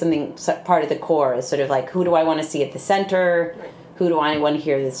really something, part of the core is sort of like, who do I want to see at the center? Right. Who do I want to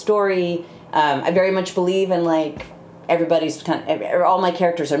hear the story? I very much believe in like everybody's all my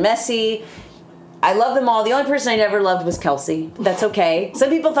characters are messy. I love them all. The only person I never loved was Kelsey. That's okay. Some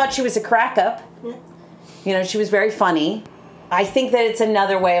people thought she was a crack up. Yeah. You know, she was very funny. I think that it's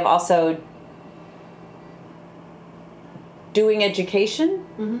another way of also doing education.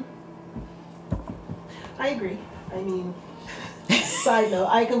 Mm-hmm. I agree. I mean, side note,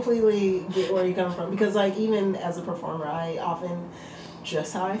 I completely get where you're coming from, because like even as a performer, I often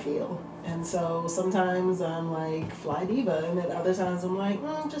dress how I feel. And so sometimes I'm like fly diva, and then other times I'm like,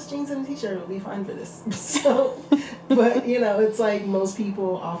 just jeans and a t-shirt will be fine for this. So, but you know, it's like most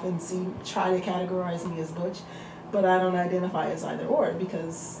people often try to categorize me as butch, but I don't identify as either or,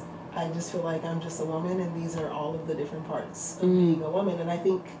 because I just feel like I'm just a woman, and these are all of the different parts of being a woman. And I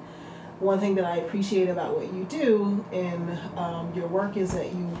think one thing that I appreciate about what you do in your work is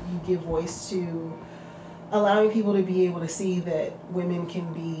that you give voice to allowing people to be able to see that women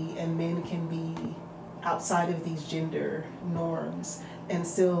can be and men can be outside of these gender norms and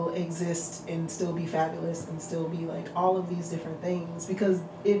still exist and still be fabulous and still be like all of these different things, because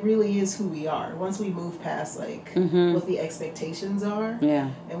it really is who we are. Once we move past like what the expectations are,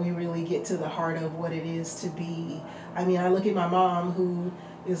 and we really get to the heart of what it is to be. I mean, I look at my mom, who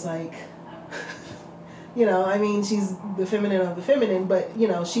is like, you know, I mean, she's the feminine of the feminine, but, you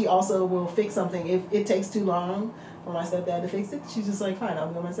know, she also will fix something. If it takes too long for my stepdad to fix it, she's just like, fine, I'll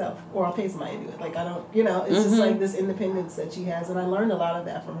do it myself. Or I'll pay somebody to do it. Like, I don't, you know, it's just like this independence that she has. And I learned a lot of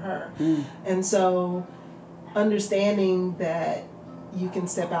that from her. And so understanding that you can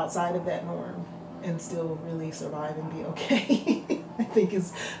step outside of that norm and still really survive and be okay, I think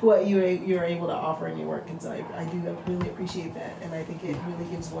is what you're able to offer in your work. And so I do really appreciate that. And I think it really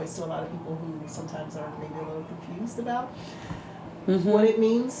gives voice to a lot of people who sometimes are maybe a little confused about what it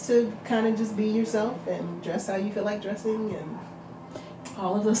means to kind of just be yourself and dress how you feel like dressing and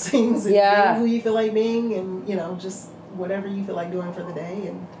all of those things. And being who you feel like being, and, you know, just whatever you feel like doing for the day.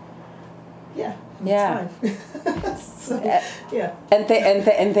 And so,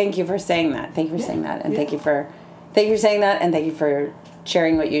 and thank you for saying that. Thank you for saying that, and thank you for saying that, and thank you for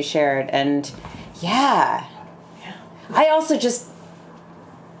sharing what you shared. And I also just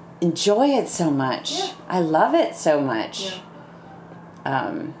enjoy it so much. I love it so much.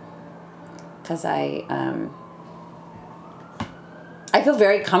 Because I feel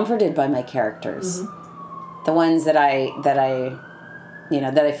very comforted by my characters. The ones that I you know,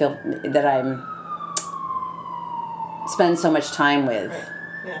 that I feel that I'm spend so much time with.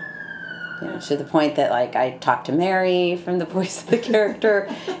 Right. You know, to the point that like I talk to Mary from the voice of the character,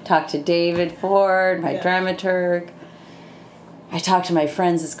 talk to David Ford, my dramaturg. I talk to my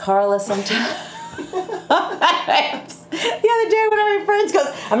friends as Carla sometimes. The other day, one of my friends goes,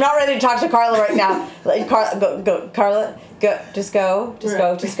 "I'm not ready to talk to Carla right now." Like, go, Carla, go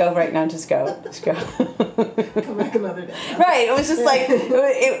right now, just go. Come back another day. Right. It was just like,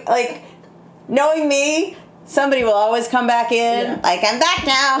 like knowing me, somebody will always come back in. Like, I'm back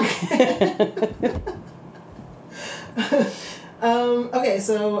now. Okay,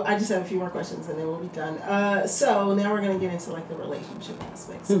 so I just have a few more questions and then we'll be done. So now we're going to get into like the relationship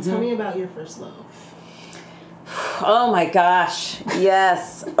aspect. So tell me about your first love. Oh my gosh.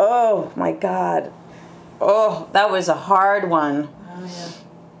 Yes. Oh my God. Oh, that was a hard one. Oh, yeah.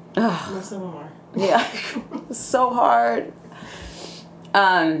 Oh. Most of them are. Yeah. So hard.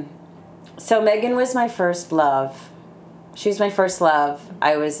 So Megan was my first love. She was my first love.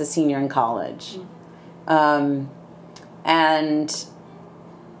 I was a senior in college. And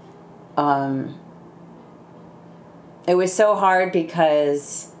it was so hard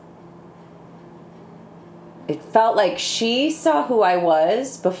because it felt like she saw who I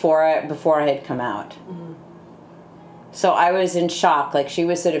was before I had come out. Mm-hmm. So I was in shock. Like, she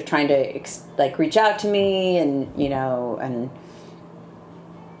was sort of trying to reach out to me, and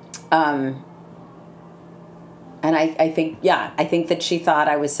and I think that she thought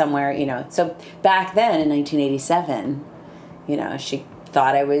I was somewhere, So back then in 1987, she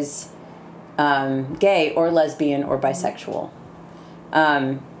thought I was gay or lesbian or bisexual.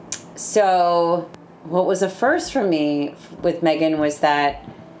 So what was a first for me with Megan was that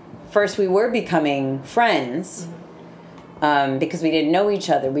first we were becoming friends, because we didn't know each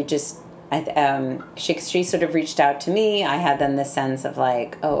other. We just, she sort of reached out to me. I had then this sense of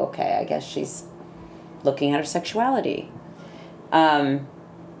like, oh, okay, I guess she's looking at her sexuality. And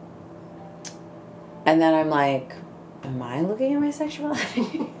then I'm like, am I looking at my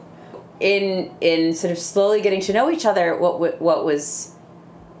sexuality? in sort of slowly getting to know each other, what was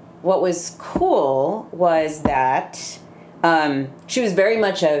cool was that she was very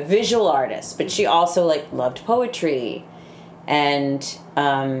much a visual artist, but she also loved poetry, and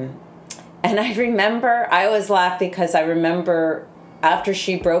I remember I always laugh because I remember after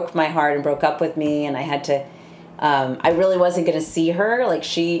she broke my heart and broke up with me, and I had to, I really wasn't going to see her. Like,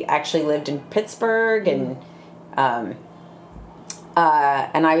 she actually lived in Pittsburgh, and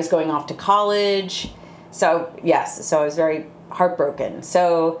I was going off to college. So, yes, so I was very heartbroken.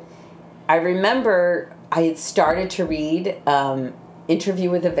 So I remember I had started to read Interview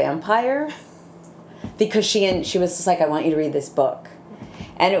with a Vampire because she was just like, I want you to read this book.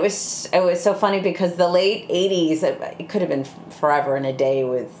 And it was so funny because the late 80s, it could have been forever and a day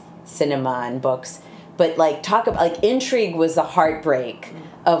with cinema and books, but talk about intrigue was the heartbreak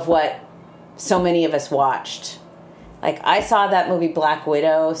of what so many of us watched. I saw that movie Black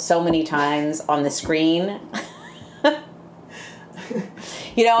Widow so many times on the screen.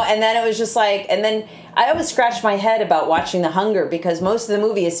 And then it was just and then I always scratched my head about watching The Hunger because most of the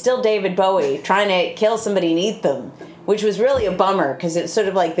movie is still David Bowie trying to kill somebody and eat them, which was really a bummer because it's sort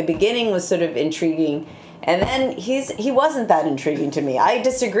of the beginning was sort of intriguing, and then he wasn't that intriguing to me. I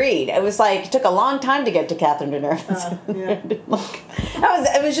disagreed. It was it took a long time to get to Catherine Deneuve. Yeah.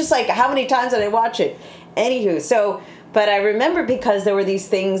 It was just how many times did I watch it? Anywho, but I remember because there were these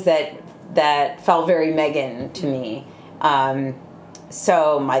things that felt very Megan to me.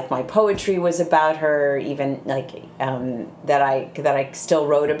 So my poetry was about her, even that I still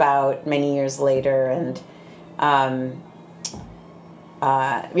wrote about many years later, and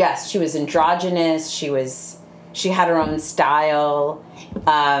yes, she was androgynous. She had her own style.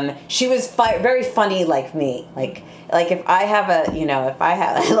 She was very funny like me. If I have if I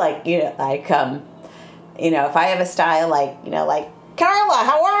have if I have a style Carla,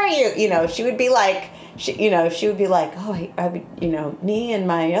 how are you? She would be she would be oh, I would, me and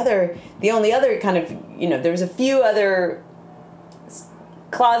the only other kind of, there was a few other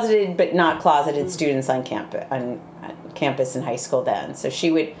closeted but not closeted students on campus in high school then. So she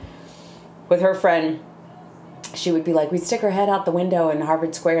would, with her friend, she would be we'd stick her head out the window in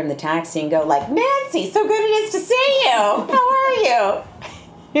Harvard Square in the taxi and go Nancy, so good it is to see you. How are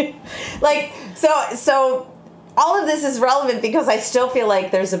you? So all of this is relevant because I still feel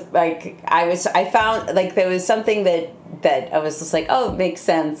there's I found there was something that I was just oh, it makes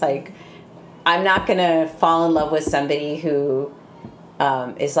sense. I'm not gonna fall in love with somebody who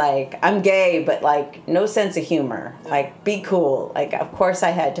is I'm gay, but no sense of humor. Be cool. Of course I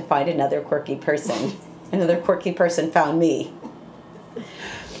had to find another quirky person. Another quirky person found me.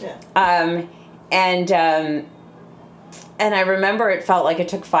 Yeah. And I remember it felt it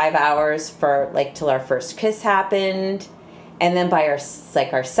took 5 hours for till our first kiss happened, and then by our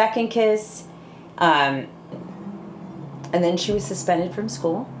second kiss, and then she was suspended from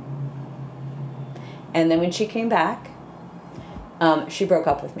school. And then when she came back, she broke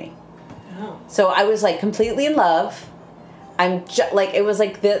up with me. Oh. So I was completely in love. It was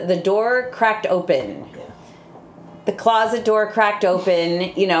the door cracked open. The closet door cracked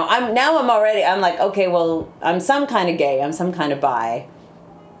open. I'm okay, well, I'm some kind of gay. I'm some kind of bi.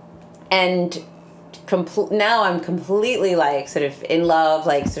 And now I'm completely like sort of in love,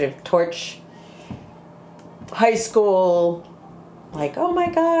 like sort of torch high school, like, oh my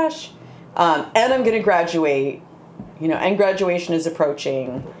gosh. And I'm going to graduate, and graduation is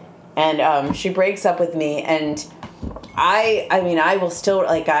approaching. And she breaks up with me, and I will still,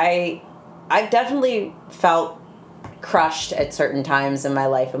 like, I've definitely felt crushed at certain times in my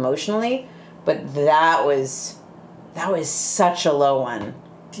life emotionally, but that was such a low one.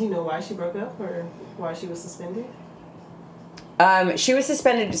 Do you know why she broke up or why she was suspended? She was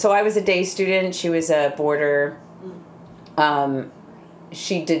suspended. So I was a day student. She was a boarder.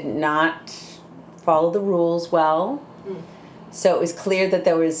 She did not follow the rules well. So it was clear that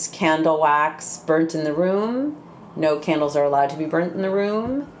there was candle wax burnt in the room. No candles are allowed to be burnt in the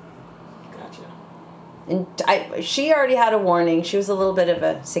room. Gotcha. And she already had a warning. She was a little bit of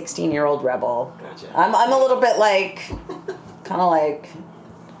a 16-year-old rebel. Gotcha. I'm a little bit like, kind of like...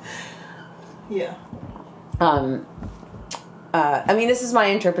 Yeah. This is my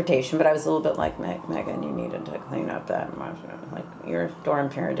interpretation, but I was a little bit like, Megan, you needed to clean up that. Like, your dorm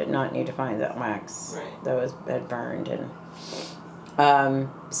parent did not need to find that wax that had burned. And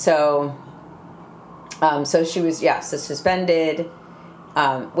so she was, so suspended,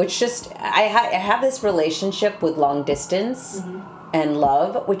 which just, I have this relationship with long distance and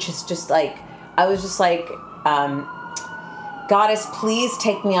love, which is just like, I was just like, Goddess, please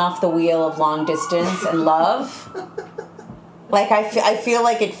take me off the wheel of long distance and love. Like, I feel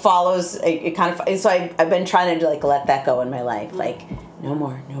like it follows, it kind of, so I've been trying to, like, let that go in my life. Like, no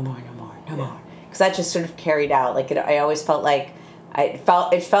more. Because that just sort of carried out. Like, I always felt like, it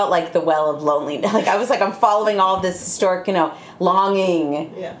felt like the well of loneliness. Like, I was like, I'm following all this historic,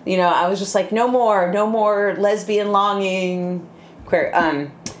 longing. Yeah. I was just like, no more lesbian longing. Queer.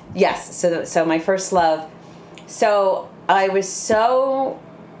 Yes. So my first love. So I was so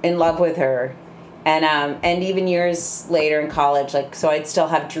in love with her. And even years later in college, like, so I'd still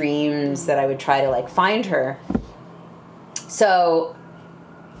have dreams that I would try to, like, find her. So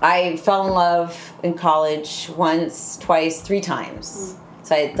I fell in love in college once, twice, 3 times.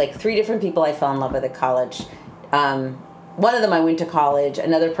 So I had, like, 3 different people I fell in love with at college. One of them I went to college.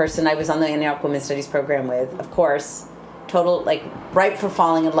 Another person I was on the Antioch Women's Studies program with, of course. Total, like, ripe for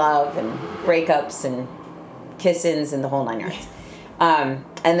falling in love and breakups and kiss-ins and the whole 9 yards.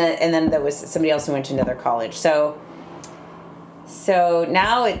 And then there was somebody else who went to another college. So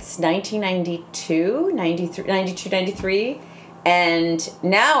now it's 1992, 93, and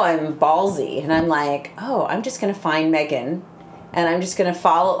now I'm ballsy, and I'm like, oh, I'm just going to find Megan, and I'm just going to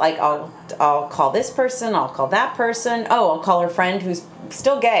follow, like, I'll call this person, I'll call that person, I'll call her friend who's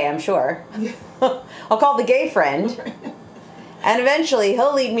still gay, I'm sure. I'll call the gay friend, and eventually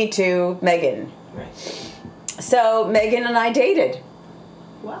he'll lead me to Megan. Right. So Megan and I dated.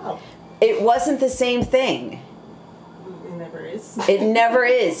 Wow. It wasn't the same thing. It never is. It never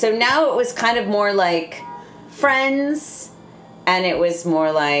is. So now it was kind of more like friends, and it was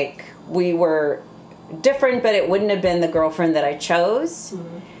more like we were different, but it wouldn't have been the girlfriend that I chose.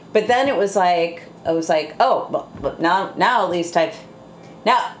 But then I was like, oh, well, now at least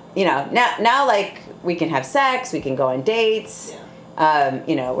now like we can have sex, we can go on dates,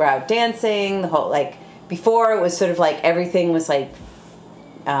 we're out dancing, the whole, like, before it was sort of like everything was like,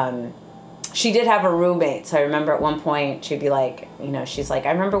 she did have a roommate. So I remember at one point she'd be like, she's like,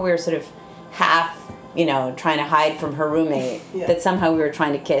 I remember we were sort of half, trying to hide from her roommate that somehow we were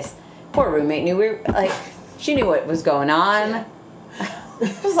trying to kiss. Poor roommate knew she knew what was going on. Yeah.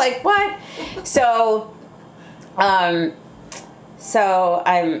 I was like, what? So I'm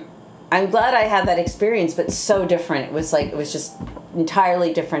glad I had that experience, but so different. It was just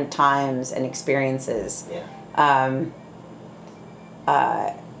entirely different times and experiences. Yeah. And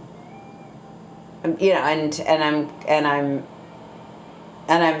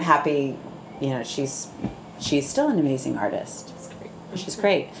I'm happy, she's still an amazing artist. That's great. She's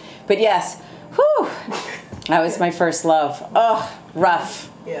great. But yes, that was my first love. Oh, rough.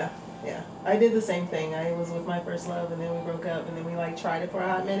 Yeah. I did the same thing. I was with my first love, and then we broke up, and then we, like, tried it for a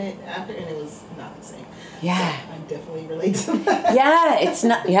hot minute after, and it was not the same. Yeah. So I definitely relate to that. Yeah, it's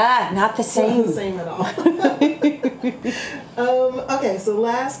not the same. Not the same at all. Okay, so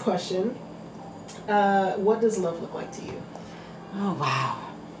last question. What does love look like to you? Oh, wow.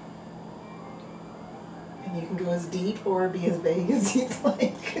 And you can go as deep or be as vague as you'd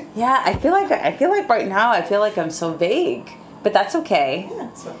like. Yeah, I feel like right now I'm so vague, but that's okay. Yeah,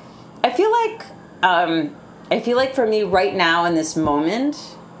 it's fine. I feel like for me right now in this moment,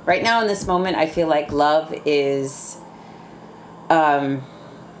 I feel like love is love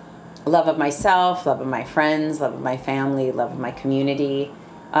of myself, love of my friends, love of my family, love of my community.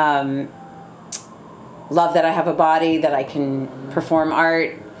 love that I have a body, that I can perform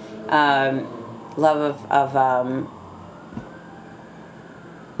art, love of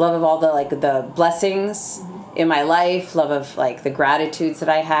all the like the blessings in my life, love of like the gratitudes that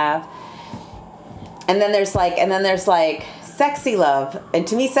I have. And then there's like sexy love. And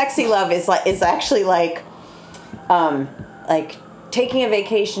to me, sexy love is actually like taking a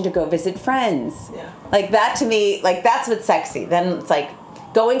vacation to go visit friends. Yeah. Like that to me, like that's what's sexy. Then it's like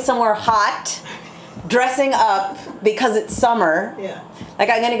going somewhere hot, dressing up because it's summer. Yeah. Like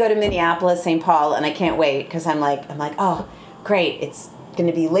I'm going to go to Minneapolis, St. Paul, and I can't wait because I'm like, oh, great. It's going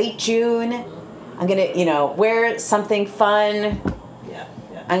to be late June. I'm going to, wear something fun. Yeah.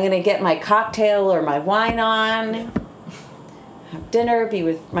 I'm going to get my cocktail or my wine on, have dinner, be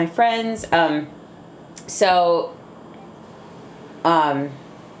with my friends.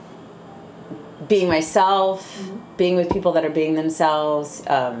 Being myself, being with people that are being themselves,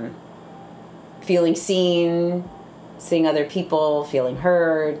 feeling seen, seeing other people, feeling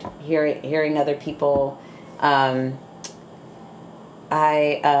heard, hearing other people. I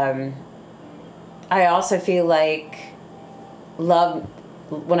also feel like love,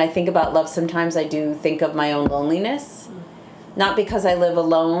 when I think about love, sometimes I do think of my own loneliness. Not because I live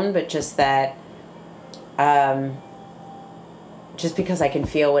alone, but just that, just because I can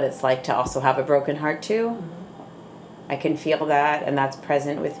feel what it's like to also have a broken heart too. I can feel that, and that's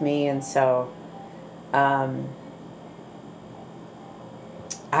present with me, and so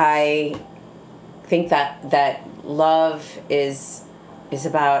I think that love is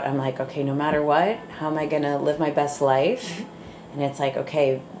about, I'm like, okay, no matter what, how am I going to live my best life? And it's like,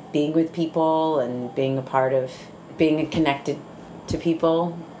 okay, being with people and being a part of, being connected to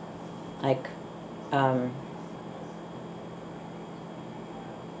people, like,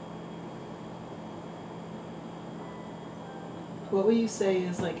 what would you say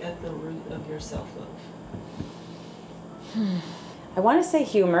is like at the root of your self-love? I want to say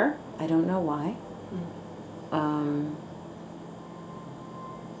humor. I don't know why.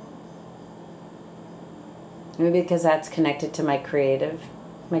 Maybe because that's connected to my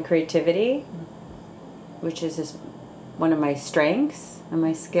creativity, which is just one of my strengths and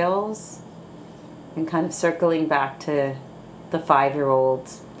my skills, and kind of circling back to the 5-year-old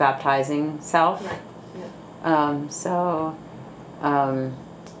baptizing self. Right. Yeah.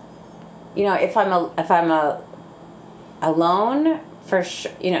 If I'm alone, for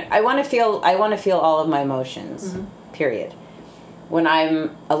sure, I want to feel all of my emotions. Period. When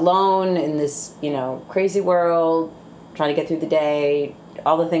I'm alone in this, crazy world, trying to get through the day,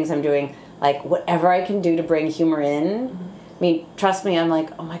 all the things I'm doing, like whatever I can do to bring humor in. I mean, trust me, I'm like,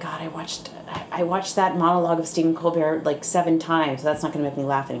 oh my God, I watched that monologue of Stephen Colbert like 7 times. So that's not going to make me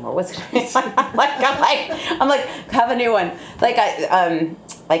laugh anymore. What's going to be I'm like, have a new one. Like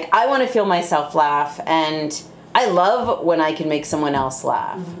I want to feel myself laugh, and I love when I can make someone else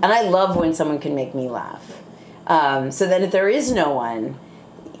laugh, and I love when someone can make me laugh. So then if there is no one,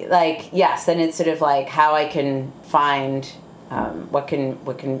 like, yes, then it's sort of like how I can find what can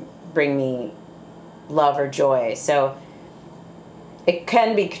bring me love or joy. So it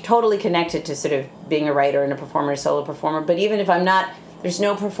can be totally connected to sort of being a writer and a performer, a solo performer. But even if I'm not, there's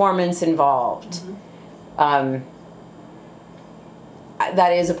no performance involved. That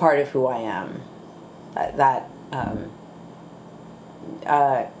is a part of who I am. I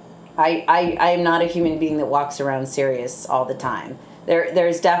am not a human being that walks around serious all the time.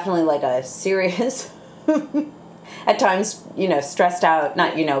 There's definitely like a serious, at times, stressed out,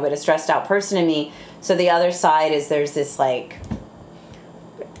 but a stressed out person in me. So the other side is there's this like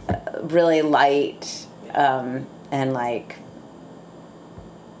really light and like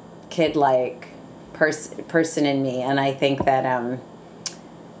kid-like person in me, and I think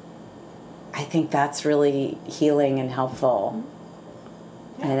that's really healing and helpful.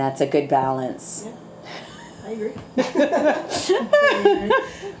 Yeah. And that's a good balance. Yeah. I agree.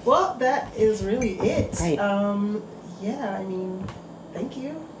 Well, that is really it. Right. Thank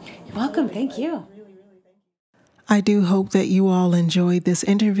you. You're welcome. Thank you. I do hope that you all enjoyed this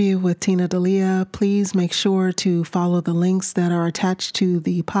interview with Tina D'Elia. Please make sure to follow the links that are attached to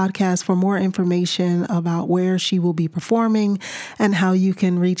the podcast for more information about where she will be performing and how you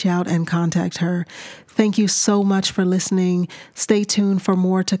can reach out and contact her. Thank you so much for listening. Stay tuned for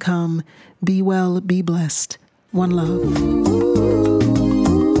more to come. Be well, be blessed. One love.